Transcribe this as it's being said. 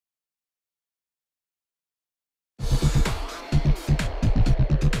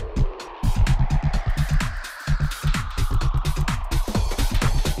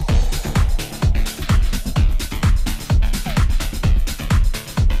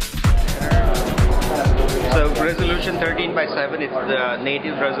resolution 13 by 7. It's the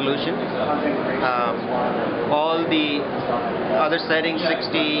native resolution. All the other settings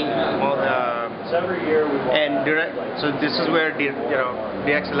 60. And so this is where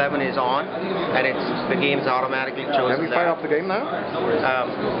DX11 is on, and the game's automatically chosen. Have you fired up the game now?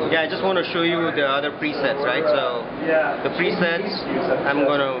 Yeah, I just want to show you the other presets, right? So the presets, I'm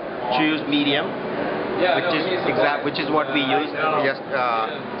going to choose medium, which is what we used just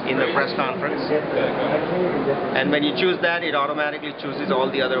in the press conference. And when you choose that, it automatically chooses all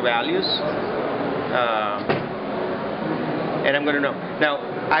the other values. And I'm going to know. Now,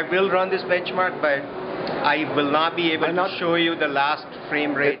 I will run this benchmark, but I will not be able to show you the last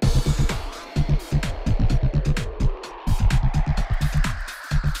frame rate.